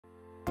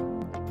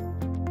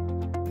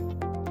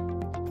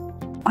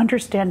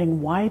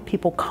understanding why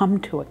people come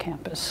to a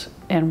campus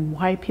and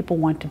why people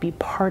want to be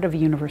part of a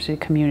university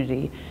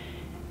community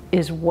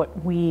is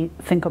what we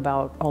think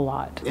about a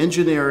lot.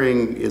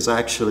 Engineering is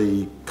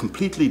actually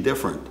completely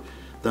different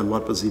than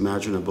what was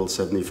imaginable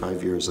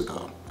 75 years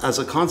ago. As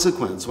a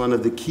consequence, one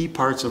of the key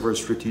parts of our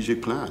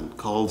strategic plan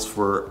calls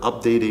for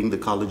updating the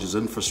college's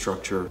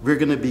infrastructure. We're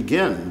going to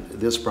begin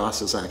this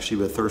process actually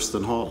with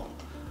Thurston Hall,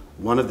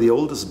 one of the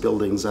oldest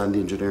buildings on the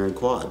engineering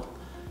quad.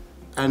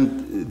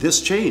 And this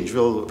change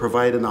will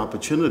provide an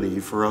opportunity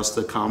for us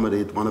to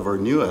accommodate one of our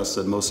newest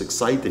and most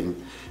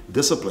exciting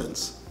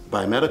disciplines,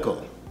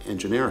 biomedical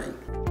engineering.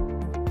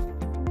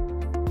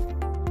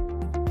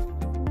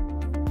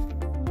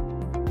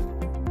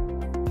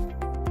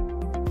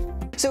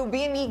 So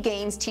BME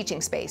gains teaching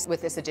space with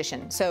this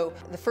addition. So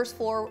the first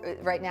floor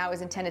right now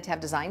is intended to have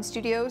design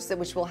studios,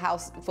 which will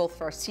house both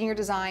for our senior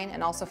design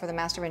and also for the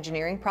Master of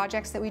Engineering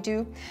projects that we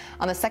do.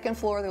 On the second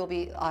floor, there will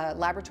be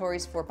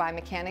laboratories for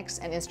biomechanics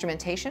and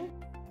instrumentation.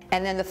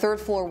 And then the third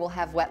floor will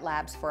have wet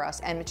labs for us,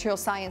 and material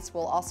science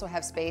will also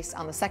have space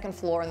on the second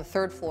floor and the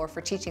third floor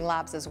for teaching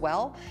labs as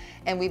well.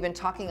 And we've been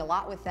talking a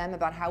lot with them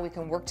about how we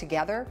can work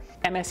together.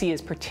 MSE is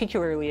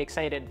particularly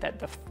excited that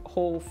the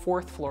whole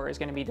fourth floor is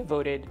going to be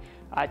devoted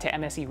to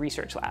MSE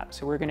research labs.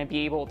 So we're going to be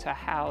able to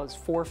house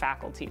 4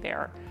 faculty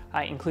there,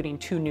 including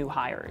 2 new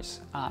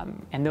hires.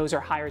 And those are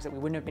hires that we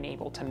wouldn't have been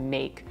able to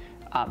make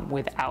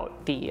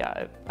without the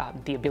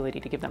ability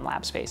to give them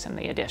lab space in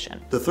the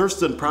addition. The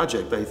Thurston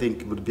project, I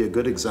think, would be a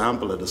good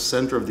example at the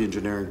center of the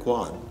engineering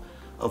quad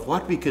of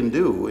what we can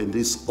do in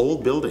these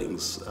old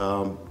buildings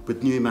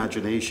with new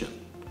imagination.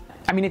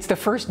 I mean, it's the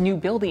first new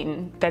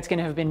building that's going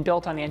to have been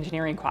built on the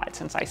engineering quad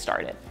since I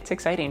started. It's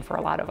exciting for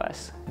a lot of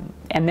us.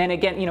 And then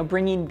again, you know,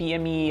 bringing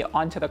BME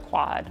onto the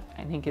quad,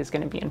 I think, is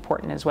going to be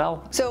important as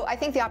well. So I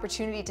think the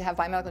opportunity to have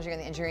biomedical engineering in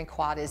the engineering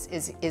quad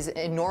is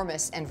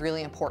enormous and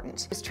really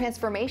important. This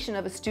transformation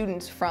of a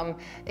student from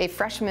a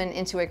freshman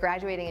into a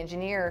graduating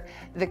engineer,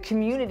 the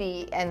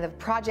community and the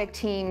project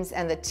teams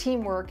and the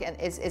teamwork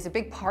is a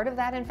big part of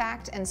that, in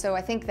fact. And so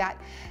I think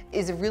that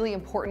is really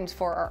important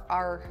for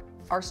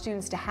our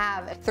students to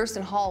have.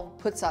 Thurston Hall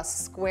puts us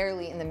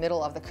squarely in the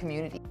middle of the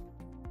community.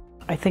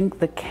 I think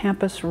the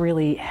campus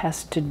really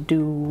has to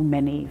do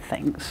many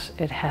things.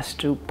 It has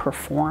to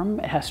perform,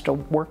 it has to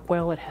work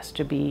well, it has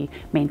to be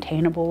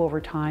maintainable over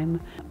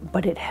time,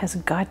 but it has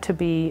got to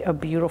be a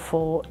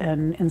beautiful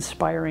and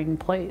inspiring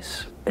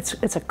place.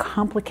 It's a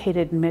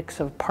complicated mix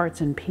of parts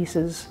and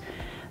pieces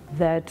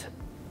that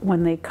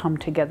when they come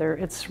together,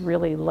 it's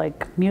really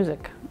like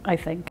music, I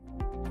think.